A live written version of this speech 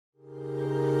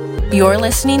You're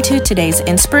listening to today's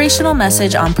inspirational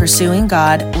message on pursuing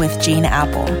God with Gene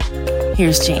Apple.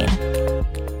 Here's Gene.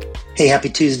 Hey, happy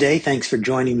Tuesday. Thanks for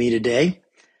joining me today.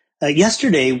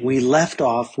 Yesterday, we left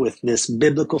off with this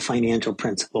biblical financial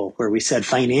principle where we said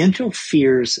financial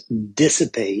fears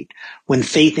dissipate when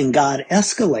faith in God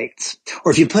escalates.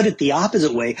 Or if you put it the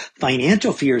opposite way,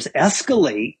 financial fears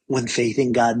escalate when faith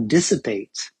in God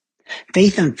dissipates.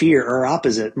 Faith and fear are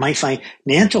opposite. My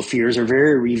financial fears are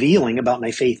very revealing about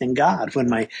my faith in God. When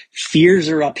my fears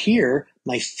are up here,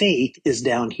 my faith is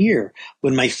down here.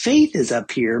 When my faith is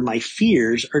up here, my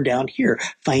fears are down here.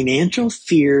 Financial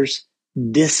fears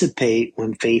dissipate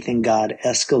when faith in God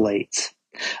escalates.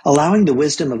 Allowing the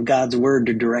wisdom of God's word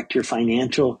to direct your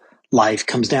financial life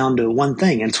comes down to one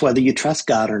thing, and it's whether you trust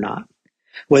God or not.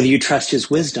 Whether you trust his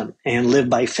wisdom and live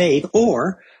by faith,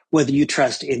 or whether you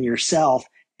trust in yourself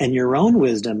and your own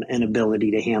wisdom and ability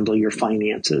to handle your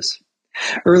finances.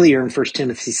 Earlier in 1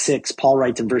 Timothy 6, Paul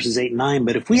writes in verses 8 and 9,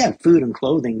 but if we have food and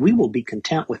clothing, we will be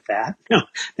content with that. Now,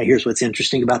 here's what's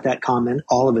interesting about that comment.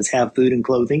 All of us have food and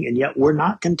clothing, and yet we're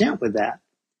not content with that.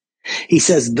 He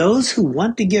says, those who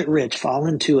want to get rich fall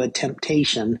into a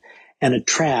temptation and a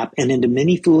trap and into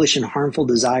many foolish and harmful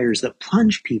desires that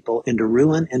plunge people into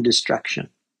ruin and destruction.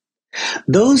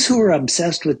 Those who are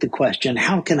obsessed with the question,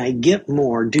 how can I get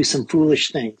more, do some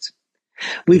foolish things.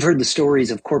 We've heard the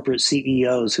stories of corporate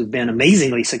CEOs who've been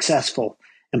amazingly successful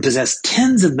and possess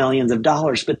tens of millions of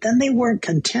dollars, but then they weren't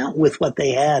content with what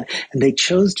they had, and they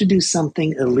chose to do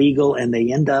something illegal, and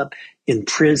they end up in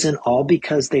prison, all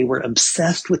because they were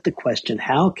obsessed with the question,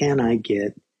 how can I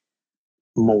get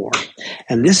more?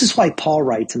 And this is why Paul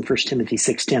writes in 1 Timothy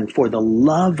 6:10, for the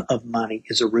love of money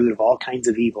is a root of all kinds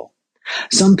of evil.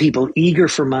 Some people eager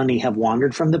for money have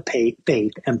wandered from the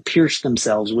faith and pierced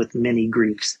themselves with many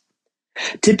griefs.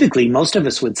 Typically, most of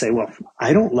us would say, well,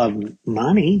 I don't love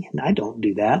money. I don't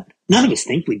do that. None of us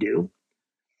think we do.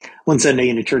 One Sunday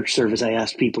in a church service, I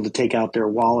asked people to take out their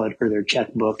wallet or their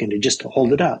checkbook and to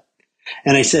hold it up.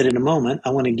 And I said, in a moment, I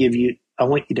want you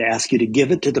to ask you to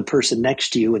give it to the person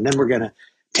next to you, and then we're going to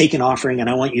take an offering, and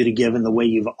I want you to give in the way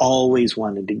you've always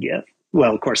wanted to give.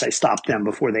 Well, of course, I stopped them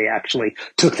before they actually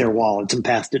took their wallets and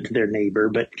passed it to their neighbor.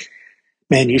 But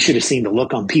man, you should have seen the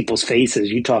look on people's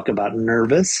faces. You talk about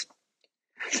nervous,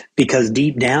 because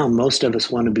deep down, most of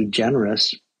us want to be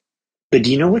generous. But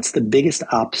do you know what's the biggest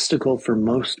obstacle for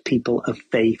most people of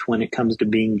faith when it comes to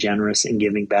being generous and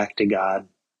giving back to God?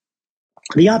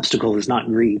 The obstacle is not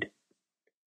greed,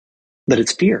 but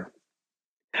it's fear.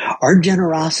 Our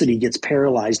generosity gets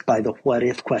paralyzed by the what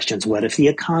if questions. What if the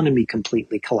economy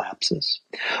completely collapses?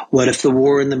 What if the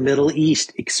war in the Middle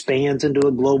East expands into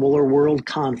a global or world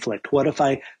conflict? What if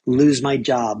I lose my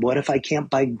job? What if I can't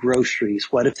buy groceries?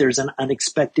 What if there's an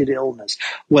unexpected illness?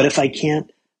 What if I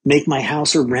can't make my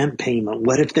house or rent payment?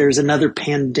 What if there's another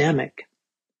pandemic?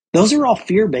 Those are all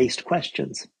fear-based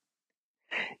questions.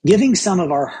 Giving some of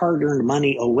our hard-earned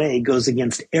money away goes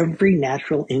against every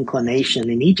natural inclination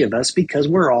in each of us because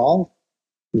we're all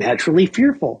naturally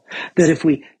fearful that if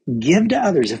we give to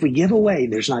others, if we give away,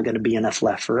 there's not going to be enough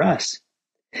left for us.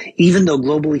 Even though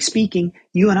globally speaking,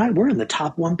 you and I, we're in the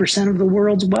top 1% of the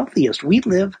world's wealthiest. We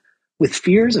live with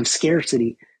fears of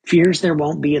scarcity, fears there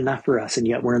won't be enough for us, and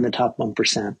yet we're in the top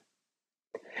 1%.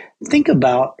 Think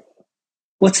about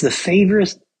what's the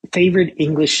favorite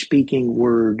English-speaking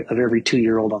word of every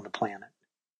 2-year-old on the planet?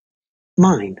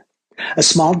 Mine. A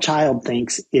small child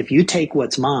thinks, if you take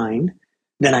what's mine,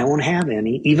 then I won't have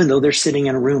any, even though they're sitting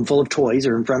in a room full of toys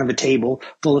or in front of a table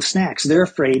full of snacks. They're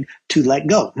afraid to let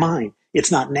go. Mine.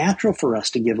 It's not natural for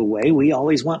us to give away. We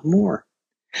always want more.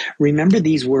 Remember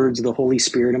these words the Holy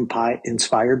Spirit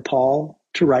inspired Paul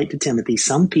to write to Timothy.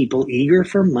 Some people eager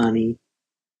for money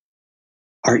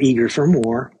are eager for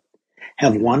more,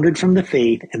 have wandered from the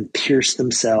faith and pierced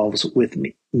themselves with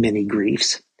many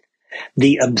griefs.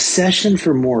 The obsession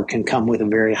for more can come with a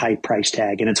very high price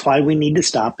tag, and it's why we need to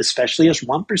stop, especially as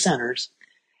 1%ers,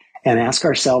 and ask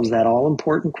ourselves that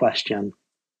all-important question,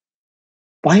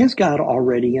 why has God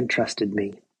already entrusted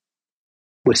me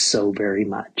with so very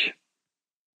much?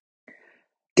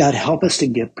 God, help us to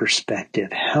get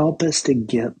perspective. Help us to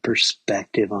get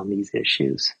perspective on these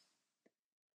issues,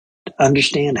 to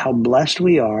understand how blessed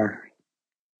we are,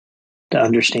 to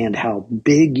understand how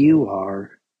big you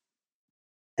are,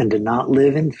 and to not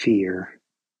live in fear,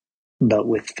 but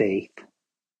with faith.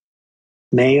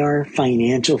 May our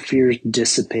financial fears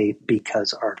dissipate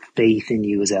because our faith in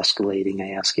you is escalating.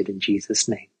 I ask it in Jesus'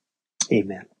 name.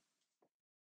 Amen.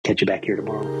 Catch you back here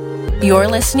tomorrow. You're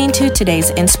listening to today's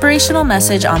inspirational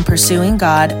message on pursuing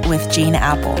God with Gene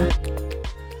Apple.